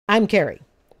I'm Carrie.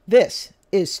 This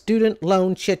is Student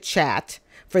Loan Chit Chat.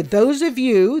 For those of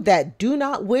you that do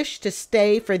not wish to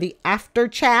stay for the after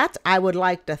chat, I would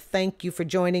like to thank you for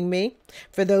joining me.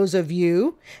 For those of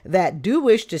you that do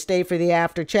wish to stay for the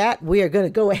after chat, we are going to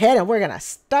go ahead and we're going to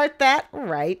start that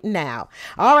right now.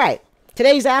 All right,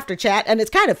 today's after chat, and it's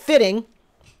kind of fitting.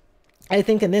 I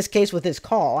think in this case with this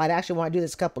call, I'd actually want to do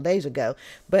this a couple days ago,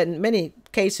 but in many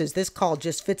cases, this call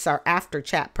just fits our after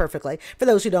chat perfectly. For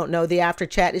those who don't know, the after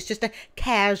chat is just a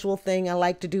casual thing I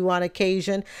like to do on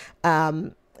occasion,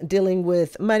 dealing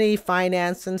with money,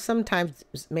 finance, and sometimes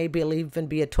maybe it'll even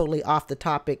be a totally off the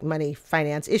topic money,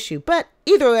 finance issue. But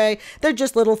either way, they're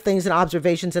just little things and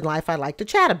observations in life I like to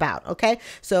chat about. Okay.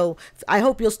 So I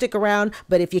hope you'll stick around,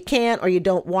 but if you can't or you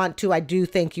don't want to, I do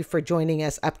thank you for joining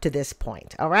us up to this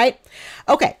point. All right.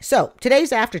 Okay. So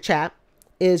today's after chat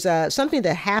is something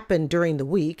that happened during the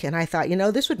week. And I thought,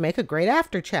 this would make a great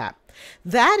after chat.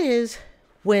 That is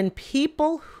when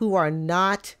people who are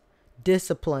not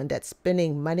disciplined at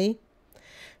spending money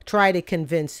try to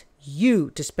convince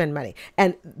you to spend money.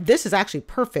 And this is actually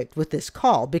perfect with this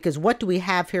call, because what do we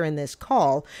have here in this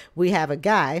call? We have a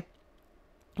guy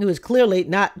who is clearly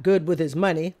not good with his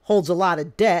money, holds a lot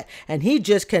of debt, and he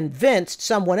just convinced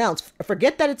someone else.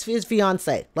 Forget that it's his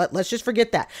fiance. Let's just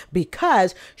forget that,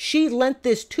 because she lent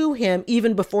this to him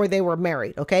even before they were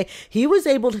married. Okay. He was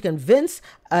able to convince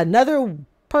another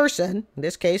person, in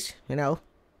this case,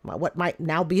 what might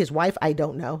now be his wife, I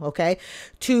don't know, okay,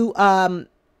 to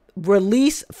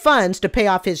release funds to pay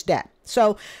off his debt.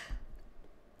 So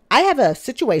I have a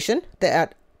situation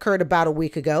that occurred about a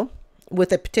week ago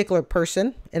with a particular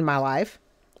person in my life.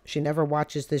 She never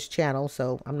watches this channel,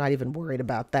 so I'm not even worried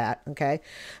about that, okay?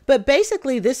 But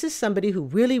basically, this is somebody who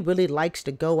really, really likes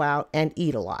to go out and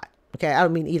eat a lot. Okay, I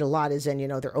don't mean eat a lot as in,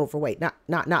 they're overweight,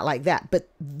 not like that, but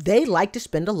they like to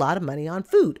spend a lot of money on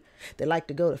food. They like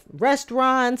to go to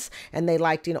restaurants, and they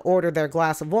like to, order their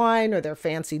glass of wine or their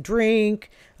fancy drink.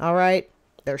 All right,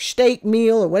 their steak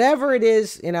meal or whatever it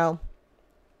is,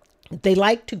 they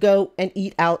like to go and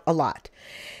eat out a lot.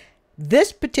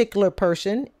 This particular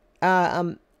person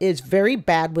is very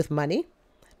bad with money,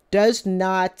 does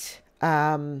not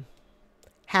have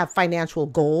financial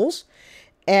goals,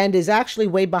 and is actually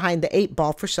way behind the 8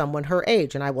 ball for someone her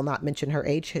age. And I will not mention her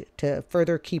age to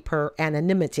further keep her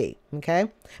anonymity. Okay.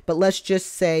 But let's just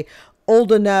say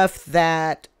old enough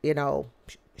that,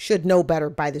 should know better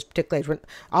by this particular age.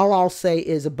 All I'll say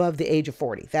is above the age of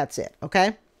 40. That's it.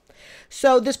 Okay.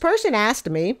 So this person asked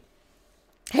me,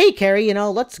 hey, Carrie,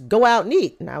 let's go out and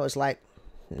eat. And I was like,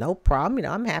 no problem.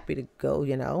 I'm happy to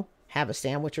go, have a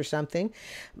sandwich or something.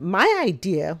 My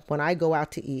idea when I go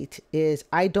out to eat is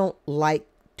I don't like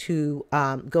to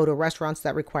go to restaurants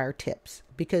that require tips,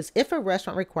 because if a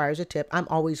restaurant requires a tip, I'm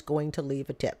always going to leave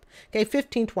a tip. Okay,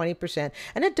 15, 20%.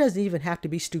 And it doesn't even have to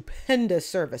be stupendous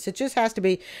service. It just has to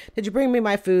be, did you bring me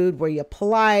my food? Were you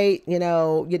polite? You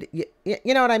know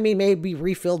what I mean? Maybe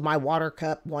refilled my water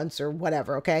cup once or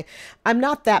whatever. Okay. I'm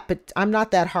not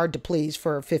that hard to please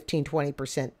for a 15,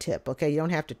 20% tip. Okay. You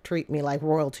don't have to treat me like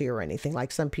royalty or anything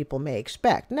like some people may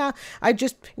expect. No, I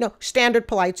just, standard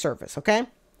polite service. Okay.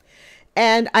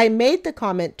 And I made the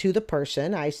comment to the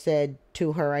person. I said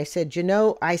to her, I said,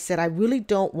 I really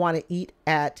don't want to eat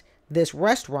at this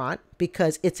restaurant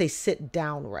because it's a sit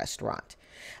down restaurant.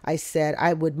 I said,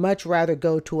 I would much rather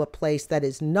go to a place that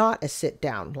is not a sit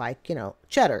down, like,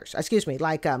 Cheddar's,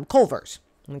 like Culver's.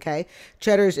 Okay.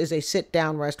 Cheddar's is a sit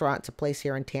down restaurant. It's a place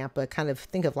here in Tampa. Kind of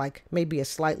think of like maybe a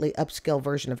slightly upscale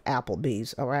version of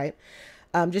Applebee's. All right.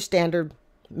 Just standard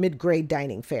mid-grade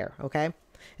dining fare. Okay.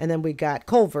 And then we got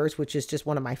Culver's, which is just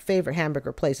one of my favorite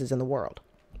hamburger places in the world.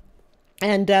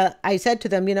 And I said to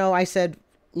them, I said,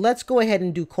 let's go ahead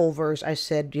and do Culver's. I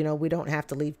said, we don't have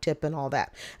to leave tip and all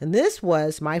that. And this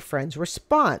was my friend's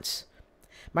response.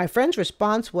 My friend's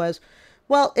response was,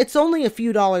 well, it's only a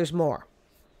few dollars more.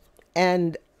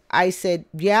 And I said,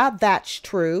 yeah, that's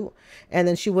true. And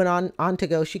then she went on to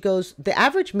go. She goes, the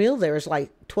average meal there is like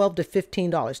 $12 to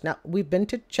 $15. Now, we've been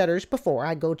to Cheddar's before.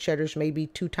 I go Cheddar's maybe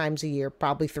 2 times a year,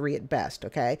 probably 3 at best.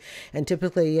 Okay. And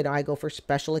typically, I go for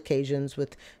special occasions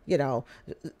with,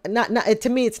 not to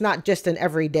me, it's not just an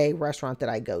everyday restaurant that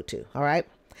I go to. All right.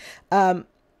 And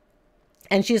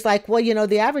she's like, well,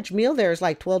 the average meal there is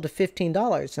like $12 to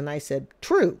 $15. And I said,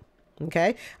 true.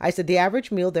 Okay. I said, the average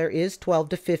meal there is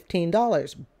 $12 to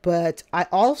 $15, but I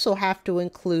also have to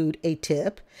include a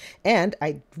tip, and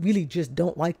I really just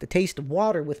don't like the taste of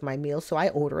water with my meal. So I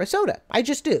order a soda. I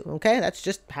just do. Okay. That's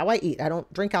just how I eat. I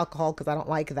don't drink alcohol because I don't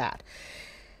like that.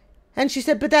 And she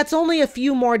said, but that's only a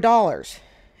few more dollars.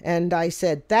 And I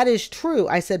said, that is true.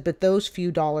 I said, but those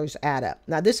few dollars add up.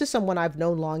 Now, this is someone I've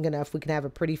known long enough. We can have a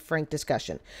pretty frank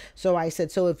discussion. So I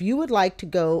said, so if you would like to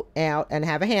go out and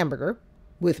have a hamburger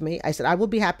with me, I said, I will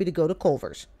be happy to go to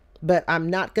Culver's, but I'm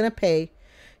not going to pay.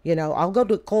 I'll go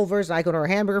to Culver's and I go to a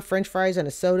hamburger, French fries, and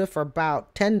a soda for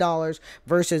about $10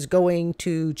 versus going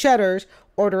to Cheddar's,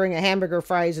 ordering a hamburger,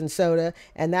 fries, and soda.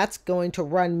 And that's going to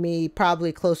run me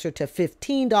probably closer to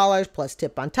 $15 plus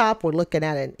tip on top. We're looking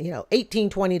at an,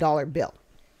 $18, $20 bill.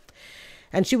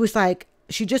 And she was like,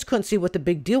 she just couldn't see what the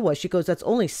big deal was. She goes, that's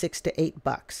only $6 to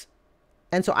 $8.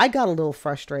 And so I got a little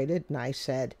frustrated and I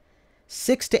said,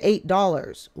 $6 to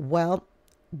 $8. Well,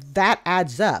 that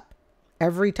adds up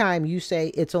every time you say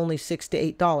it's only $6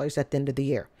 to $8 at the end of the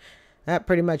year. That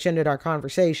pretty much ended our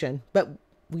conversation, but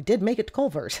we did make it to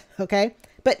Culver's. Okay.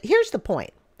 But here's the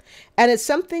point. And it's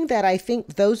something that I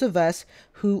think those of us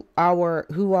who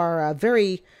are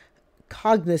very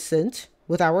cognizant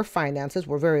with our finances,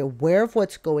 we're very aware of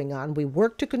what's going on. We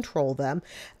work to control them.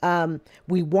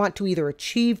 We want to either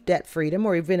achieve debt freedom,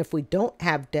 or even if we don't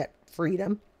have debt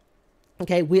freedom,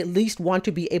 okay, we at least want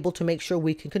to be able to make sure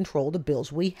we can control the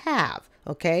bills we have,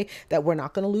 okay, that we're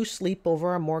not going to lose sleep over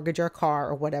our mortgage, our car,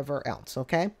 or whatever else,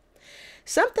 okay?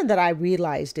 Something that I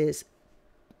realized is,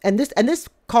 and this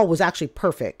call was actually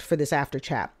perfect for this after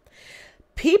chat.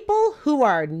 People who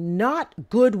are not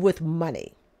good with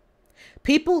money,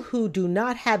 people who do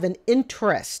not have an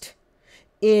interest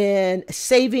in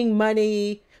saving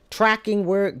money, tracking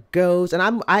where it goes.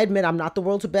 And I admit I'm not the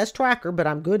world's best tracker, but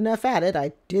I'm good enough at it.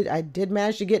 I did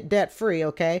manage to get debt free.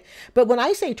 Okay. But when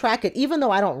I say track it, even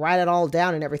though I don't write it all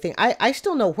down and everything, I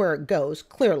still know where it goes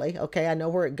clearly. Okay. I know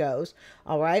where it goes.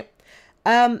 All right.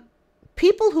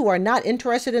 People who are not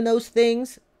interested in those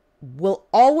things will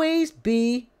always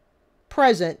be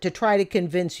present to try to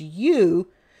convince you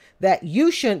that you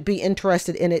shouldn't be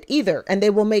interested in it either. And they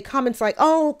will make comments like,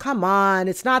 oh, come on,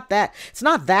 it's not that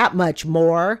much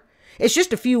more. It's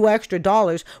just a few extra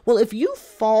dollars. Well, if you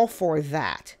fall for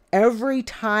that every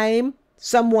time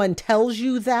someone tells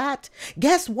you that,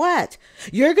 guess what?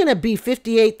 You're going to be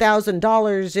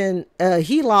 $58,000 in a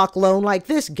HELOC loan like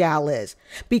this gal is,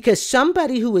 because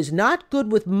somebody who is not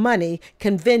good with money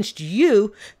convinced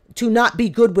you to not be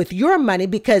good with your money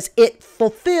because it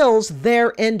fulfills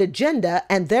their end agenda,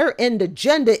 and their end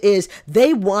agenda is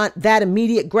they want that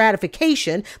immediate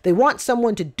gratification. They want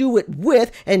someone to do it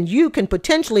with, and you can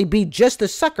potentially be just the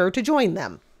sucker to join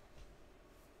them.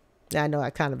 Now, I know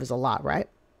that kind of is a lot, right?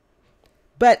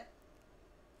 But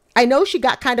I know she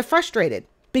got kind of frustrated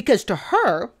because to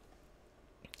her,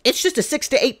 it's just a $6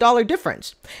 to $8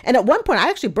 difference. And at one point, I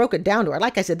actually broke it down to her.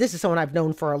 Like I said, this is someone I've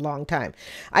known for a long time.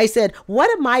 I said,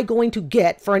 what am I going to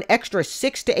get for an extra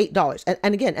 $6 to $8?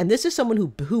 And again, and this is someone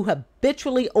who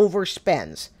habitually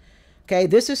overspends. Okay,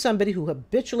 this is somebody who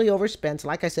habitually overspends.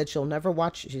 Like I said, she'll never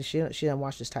watch, she doesn't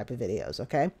watch this type of videos,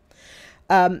 okay?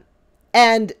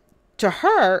 And to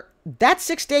her, that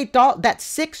 $6 to $8, that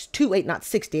 $6 to $8, not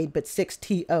 68, but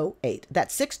 6TO8, that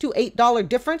 $6 to $8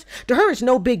 difference to her is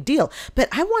no big deal. But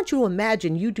I want you to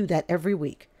imagine you do that every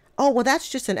week. Oh, well, that's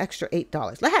just an extra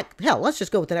 $8. Hell, let's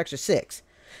just go with an extra 6,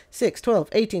 12,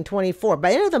 18, 24.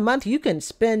 By the end of the month, you can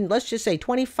spend, let's just say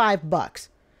 $25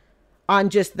 on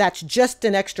that's just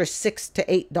an extra $6 to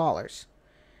 $8.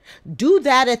 Do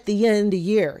that at the end of the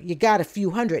year. You got a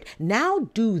few hundred. Now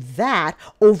do that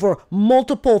over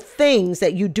multiple things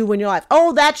that you do in your life.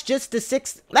 Oh, that's just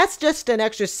that's just an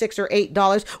extra $6 or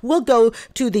 $8. We'll go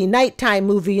to the nighttime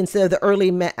movie instead of the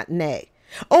early matinee.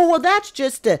 Oh, well, that's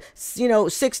just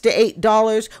 $6 to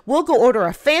 $8. We'll go order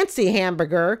a fancy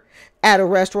hamburger at a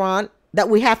restaurant that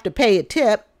we have to pay a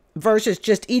tip versus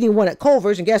just eating one at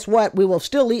Culver's. And guess what? We will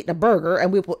still eat a burger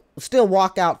and we will still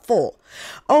walk out full.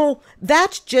 Oh,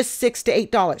 that's just $6 to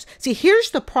 $8. See,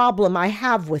 here's the problem I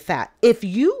have with that.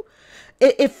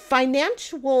 If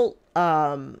financial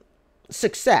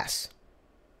success,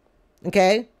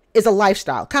 okay, is a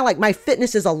lifestyle, kind of like my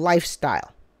fitness is a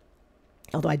lifestyle.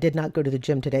 Although I did not go to the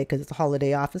gym today because it's a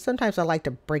holiday off. And sometimes I like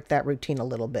to break that routine a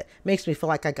little bit. Makes me feel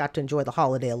like I got to enjoy the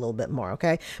holiday a little bit more.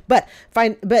 Okay. But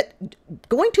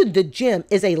going to the gym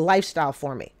is a lifestyle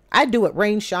for me. I do it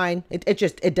rain, shine.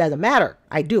 It doesn't matter.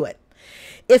 I do it.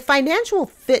 If financial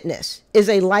fitness is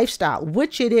a lifestyle,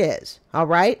 which it is, all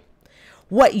right,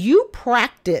 what you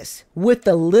practice with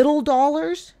the little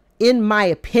dollars, in my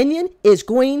opinion, is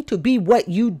going to be what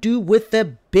you do with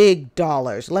the big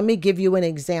dollars. Let me give you an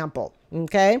example.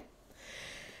 Okay.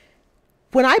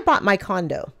 When I bought my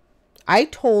condo, I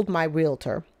told my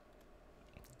realtor,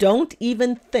 don't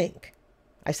even think,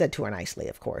 I said to her nicely,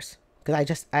 of course, because I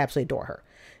absolutely adore her.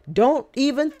 Don't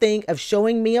even think of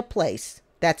showing me a place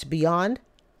that's beyond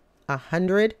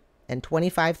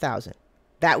 $125,000.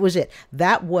 That was it.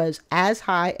 That was as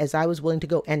high as I was willing to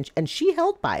go. And she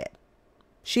held by it.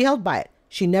 She held by it.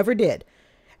 She never did.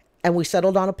 And we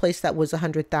settled on a place that was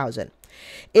 $100,000.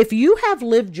 If you have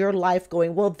lived your life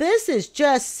going, well, this is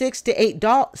just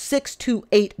 $6 to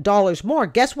 $8 more.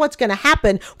 Guess what's going to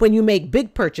happen when you make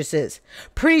big purchases?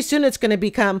 Pretty soon it's going to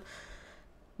become,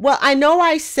 well, I know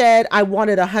I said I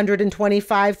wanted a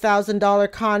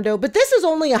 $125,000 condo, but this is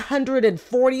only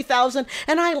 $140,000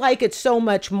 and I like it so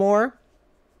much more.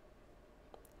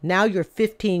 Now you're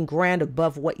 15 grand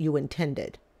above what you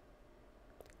intended.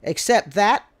 Except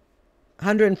that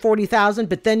 140,000,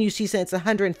 but then you see since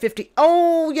 150.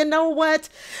 Oh, you know what?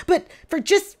 But for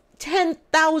just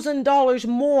 $10,000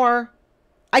 more,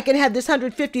 I can have this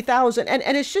 150,000.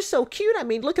 And it's just so cute. I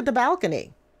mean, look at the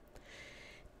balcony.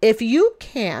 If you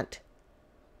can't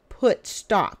put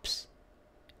stops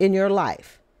in your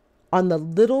life on the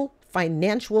little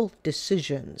financial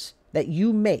decisions that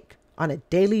you make on a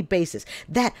daily basis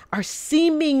that are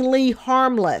seemingly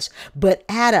harmless, but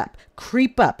add up,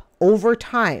 creep up over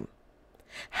time,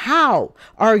 how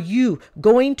are you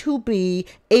going to be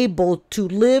able to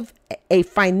live a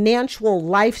financial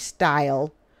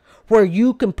lifestyle where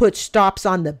you can put stops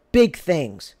on the big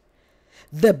things?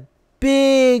 The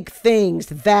big things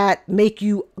that make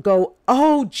you go,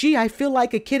 oh, gee, I feel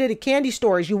like a kid at a candy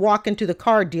store as you walk into the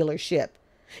car dealership.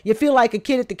 You feel like a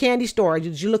kid at the candy store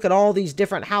as you look at all these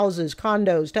different houses,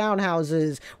 condos,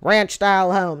 townhouses, ranch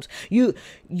style homes. You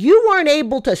weren't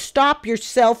able to stop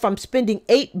yourself from spending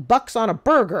 $8 on a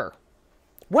burger.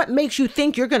 What makes you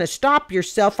think you're going to stop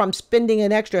yourself from spending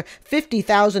an extra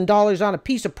 $50,000 on a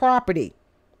piece of property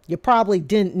you probably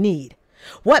didn't need?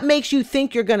 What makes you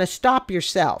think you're going to stop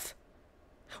yourself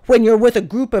when you're with a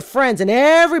group of friends and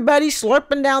everybody's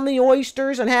slurping down the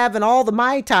oysters and having all the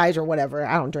Mai Tais or whatever?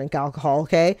 I don't drink alcohol,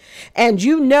 okay? And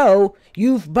you know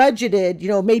you've budgeted,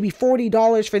 maybe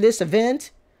 $40 for this event,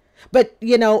 but,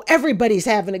 everybody's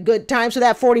having a good time, so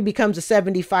that 40 becomes a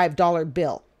 $75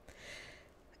 bill.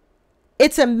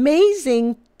 It's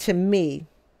amazing to me,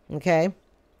 okay?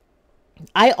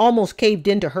 I almost caved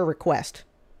into her request.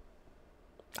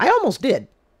 I almost did.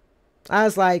 I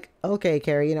was like, okay,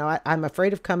 Carrie, I'm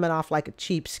afraid of coming off like a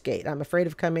cheapskate. I'm afraid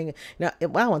of coming, well,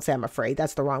 I won't say I'm afraid.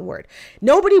 That's the wrong word.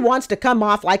 Nobody wants to come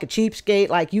off like a cheapskate,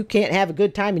 like you can't have a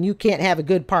good time and you can't have a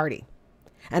good party.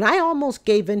 And I almost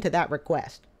gave in to that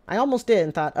request. I almost did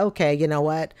and thought, okay, you know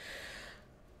what?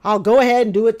 I'll go ahead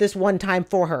and do it this one time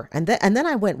for her. And then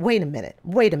I went, wait a minute.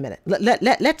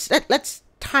 Let's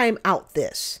time out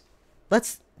this.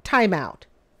 Let's time out.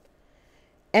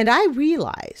 And I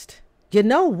realized, you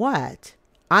know what?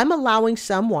 I'm allowing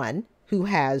someone who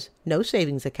has no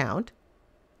savings account,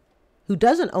 who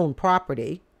doesn't own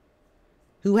property,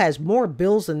 who has more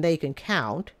bills than they can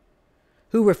count,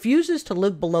 who refuses to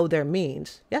live below their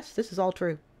means. Yes, this is all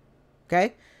true.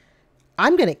 Okay?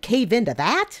 I'm going to cave into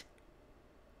that.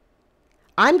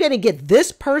 I'm going to get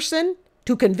this person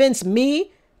to convince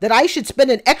me that I should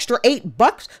spend an extra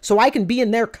 $8 so I can be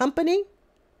in their company.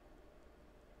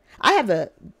 I have a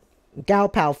gal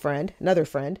pal friend, another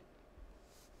friend.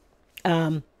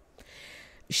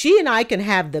 She and I can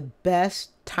have the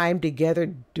best time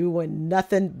together doing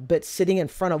nothing but sitting in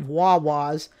front of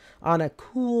Wawa's on a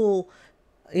cool,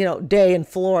 day in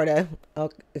Florida.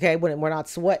 Okay. When we're not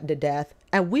sweating to death,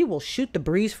 and we will shoot the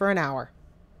breeze for an hour.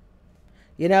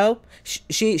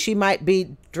 She might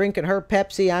be drinking her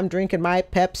Pepsi. I'm drinking my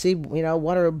Pepsi.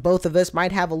 One or both of us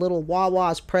might have a little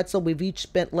Wawa's pretzel. We've each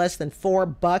spent less than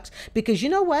 $4 because you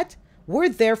know what? We're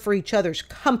there for each other's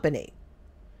company.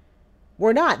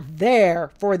 We're not there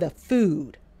for the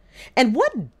food. And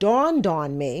what dawned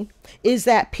on me is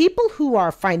that people who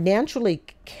are financially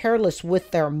careless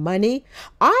with their money,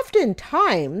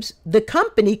 oftentimes the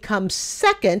company comes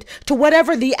second to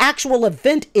whatever the actual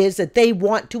event is that they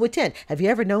want to attend. Have you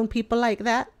ever known people like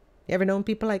that? You ever known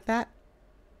people like that?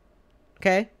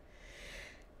 Okay.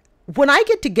 When I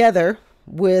get together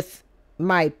with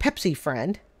my Pepsi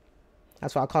friend,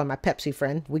 that's what I'll call her, my Pepsi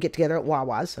friend. We get together at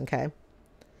Wawa's. Okay.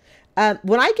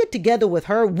 When I get together with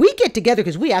her, we get together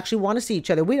because we actually want to see each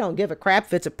other. We don't give a crap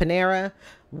if it's a Panera,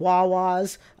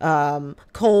 Wawa's,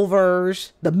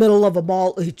 Culver's, the middle of a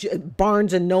mall,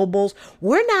 Barnes and Nobles.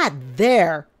 We're not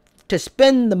there to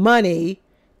spend the money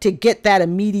to get that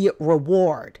immediate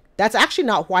reward. That's actually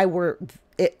not why we're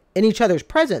in each other's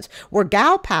presence. We're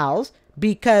gal pals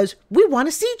because we want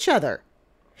to see each other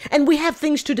and we have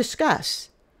things to discuss.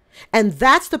 And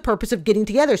that's the purpose of getting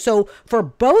together. So for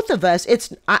both of us,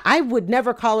 I would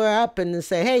never call her up and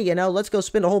say, hey, let's go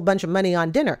spend a whole bunch of money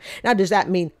on dinner. Now, does that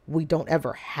mean we don't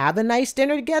ever have a nice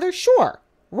dinner together? Sure.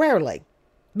 Rarely.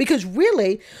 Because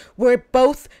really, we're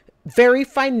both very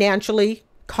financially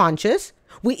conscious.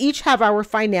 We each have our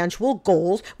financial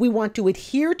goals. We want to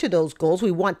adhere to those goals.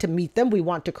 We want to meet them. We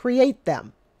want to create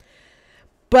them.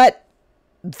 But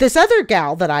this other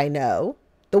gal that I know,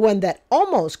 the one that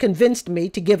almost convinced me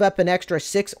to give up an extra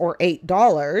 $6 or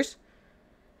 $8,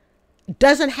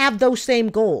 doesn't have those same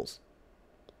goals,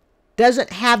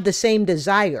 doesn't have the same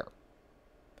desire.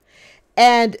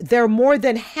 And they're more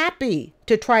than happy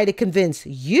to try to convince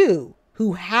you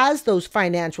who has those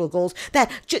financial goals that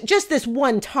just this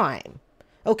one time,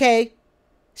 okay,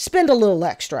 spend a little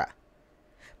extra.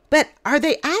 But are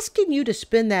they asking you to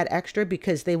spend that extra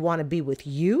because they want to be with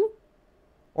you?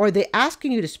 Or are they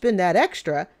asking you to spend that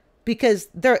extra because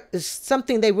there is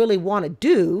something they really want to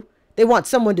do? They want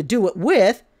someone to do it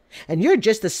with, and you're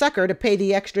just the sucker to pay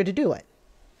the extra to do it.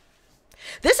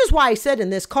 This is why I said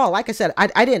in this call, like I said,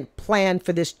 I didn't plan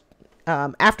for this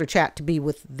after chat to be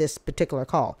with this particular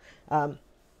call. I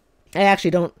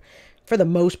actually don't, for the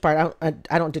most part,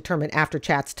 I don't determine after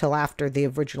chats till after the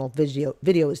original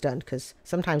video is done, because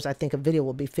sometimes I think a video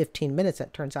will be 15 minutes.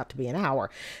 That turns out to be an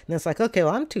hour. And it's like, okay,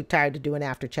 well, I'm too tired to do an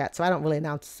after chat. So I don't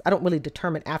really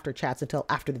determine after chats until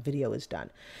after the video is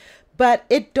done. But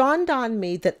it dawned on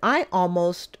me that I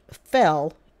almost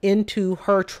fell into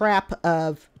her trap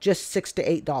of just $6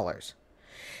 to $8.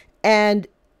 And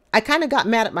I kind of got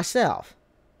mad at myself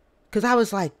because I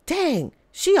was like, dang,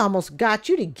 she almost got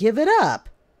you to give it up.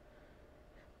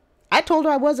 I told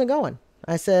her I wasn't going.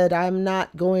 I said, I'm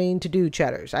not going to do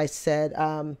cheddars. I said,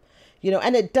 and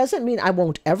it doesn't mean I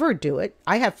won't ever do it.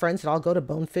 I have friends that I'll go to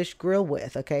Bonefish Grill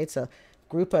with. Okay. It's a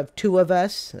group of 2 of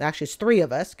us. Actually, it's 3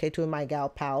 of us. Okay. 2 of my gal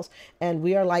pals. And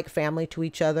we are like family to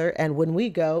each other. And when we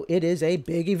go, it is a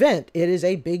big event. It is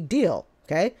a big deal.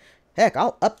 Okay. Heck,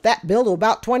 I'll up that bill to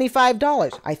about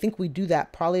 $25. I think we do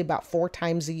that probably about 4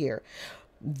 times a year.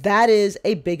 That is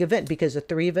a big event because the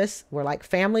 3 of us, we're like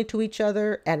family to each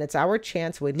other, and it's our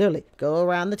chance. We literally go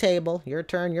around the table. Your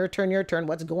turn, your turn, your turn.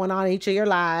 What's going on in each of your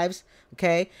lives?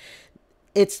 Okay.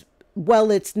 It's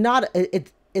about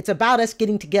us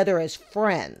getting together as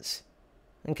friends.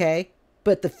 Okay.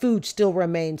 But the food still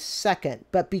remains second.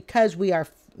 But because we are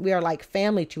like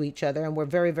family to each other, and we're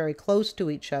very, very close to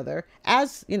each other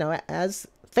as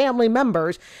family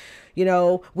members,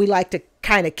 we like to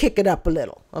kind of kick it up a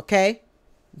little. Okay.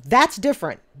 That's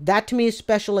different. That to me is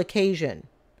special occasion.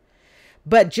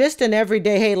 But just an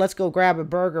everyday, hey, let's go grab a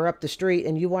burger up the street,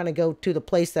 and you want to go to the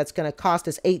place that's going to cost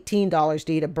us $18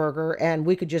 to eat a burger, and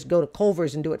we could just go to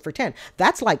Culver's and do it for $10.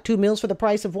 That's like 2 meals for the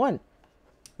price of one.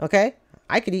 Okay?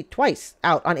 I could eat twice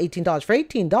out on $18. For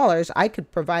 $18, I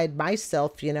could provide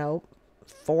myself, 4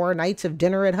 nights of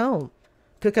dinner at home.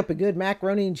 Cook up a good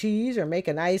macaroni and cheese, or make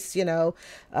a nice, I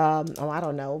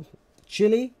don't know,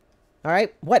 chili. All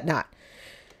right? Whatnot.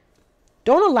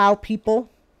 Don't allow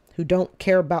people who don't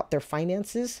care about their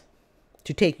finances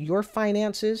to take your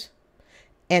finances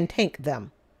and tank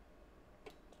them.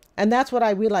 And that's what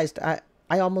I realized I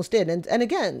almost did. And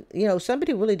again,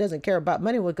 somebody who really doesn't care about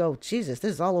money would go, Jesus,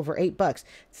 this is all over $8.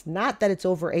 It's not that it's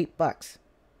over $8.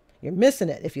 You're missing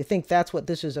it if you think that's what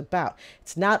this is about.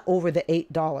 It's not over the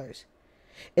 $8.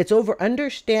 It's over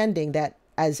understanding that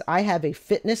as I have a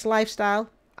fitness lifestyle,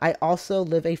 I also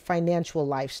live a financial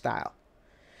lifestyle.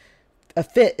 A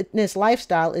fitness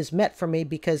lifestyle is met for me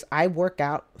because I work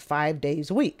out 5 days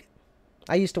a week.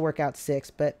 I used to work out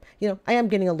 6, but I am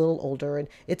getting a little older, and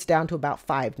it's down to about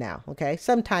 5 now. Okay.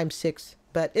 Sometimes 6,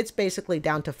 but it's basically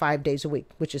down to 5 days a week,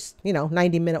 which is,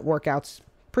 90-minute workouts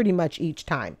pretty much each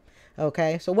time.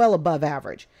 Okay. So well above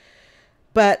average.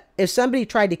 But if somebody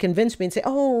tried to convince me and say,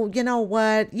 oh, you know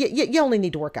what? You only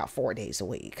need to work out 4 days a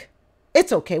week.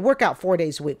 It's okay. Work out 4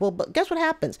 days a week. Well, but guess what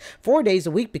happens? 4 days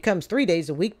a week becomes 3 days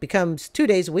a week, becomes 2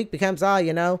 days a week, becomes,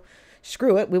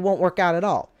 screw it. We won't work out at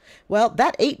all. Well,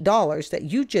 that $8 that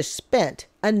you just spent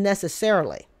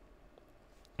unnecessarily,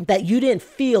 that you didn't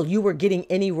feel you were getting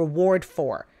any reward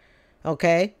for,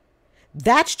 okay?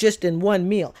 That's just in one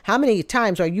meal. How many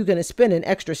times are you going to spend an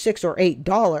extra $6 or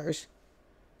 $8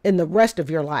 in the rest of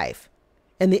your life?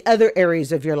 In the other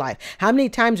areas of your life? How many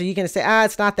times are you going to say,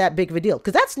 it's not that big of a deal?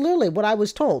 Because that's literally what I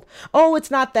was told. Oh,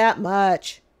 it's not that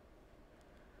much.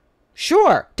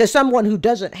 Sure, to someone who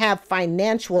doesn't have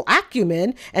financial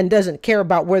acumen and doesn't care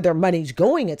about where their money's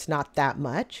going, it's not that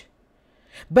much.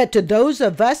 But to those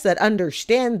of us that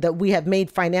understand that we have made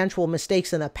financial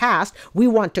mistakes in the past, we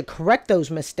want to correct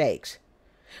those mistakes.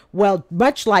 Well,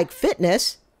 much like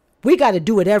fitness, we got to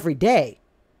do it every day.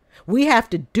 We have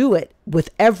to do it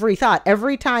with every thought.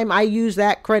 Every time I use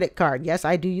that credit card, yes,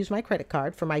 I do use my credit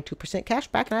card for my 2% cash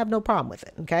back, and I have no problem with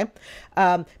it. Okay.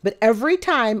 But every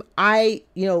time I,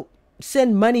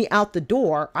 send money out the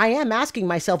door, I am asking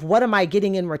myself, what am I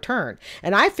getting in return?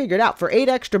 And I figured out for $8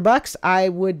 extra, I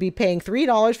would be paying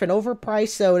 $3 for an overpriced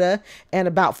soda and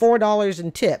about $4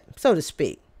 in tip, so to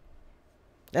speak.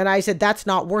 And I said, that's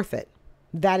not worth it.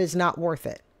 That is not worth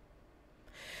it.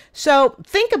 So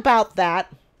think about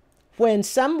that when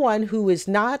someone who is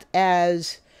not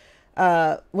as,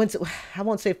 I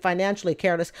won't say financially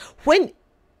careless, when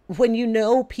you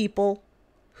know people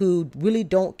who really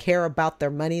don't care about their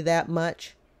money that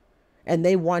much and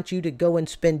they want you to go and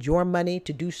spend your money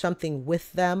to do something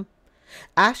with them,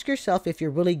 ask yourself if you're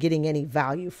really getting any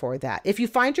value for that. If you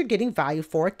find you're getting value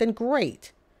for it, then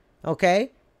great.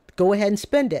 Okay? Go ahead and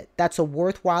spend it. That's a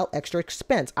worthwhile extra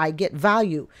expense. I get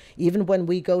value. Even when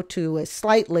we go to a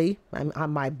slightly, I'm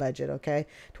on my budget, okay?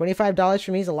 $25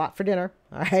 for me is a lot for dinner,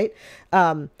 all right?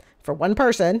 For one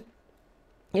person,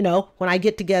 you know, when I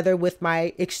get together with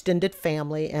my extended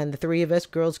family and the three of us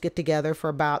girls get together for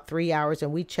about 3 hours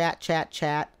and we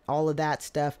chat, all of that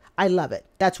stuff, I love it.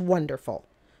 That's wonderful,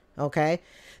 okay?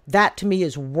 That to me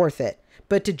is worth it.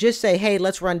 But to just say, hey,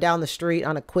 let's run down the street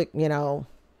on a quick, you know,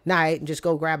 night and just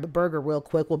go grab a burger real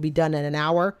quick, we'll be done in an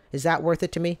hour. Is that worth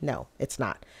it to me? No, it's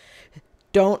not.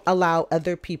 Don't allow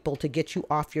other people to get you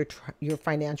off your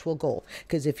financial goal.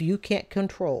 Because if you can't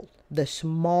control the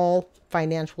small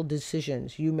financial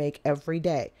decisions you make every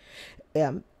day,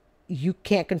 you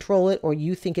can't control it, or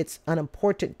you think it's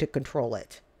unimportant to control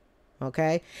it.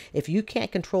 Okay? If you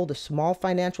can't control the small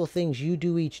financial things you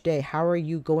do each day, how are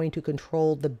you going to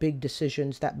control the big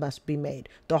decisions that must be made,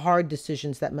 the hard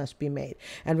decisions that must be made?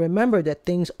 And remember that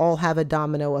things all have a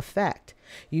domino effect.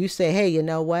 You say, hey, you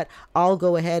know what? I'll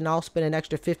go ahead and I'll spend an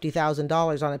extra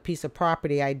 $50,000 on a piece of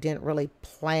property I didn't really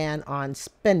plan on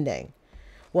spending.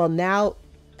 Well, now,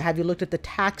 have you looked at the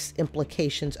tax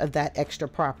implications of that extra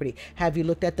property? Have you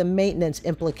looked at the maintenance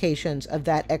implications of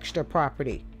that extra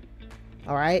property?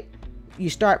 All right? You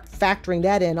start factoring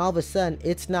that in, all of a sudden,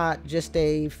 it's not just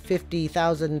a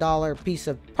 $50,000 piece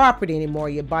of property anymore.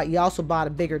 You also bought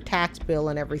a bigger tax bill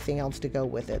and everything else to go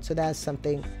with it. So that's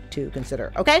something to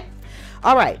consider. Okay?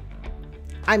 All right.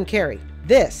 I'm Carrie.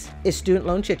 This is Student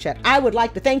Loan Chit Chat. I would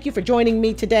like to thank you for joining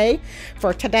me today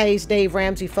for today's Dave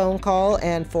Ramsey phone call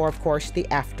and for, of course, the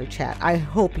after chat. I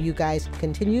hope you guys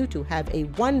continue to have a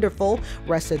wonderful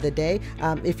rest of the day.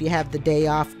 If you have the day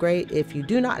off, great. If you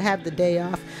do not have the day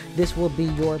off, this will be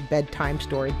your bedtime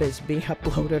story, but it's being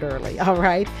uploaded early. All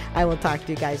right. I will talk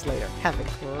to you guys later. Have a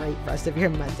great rest of your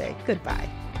Monday. Goodbye.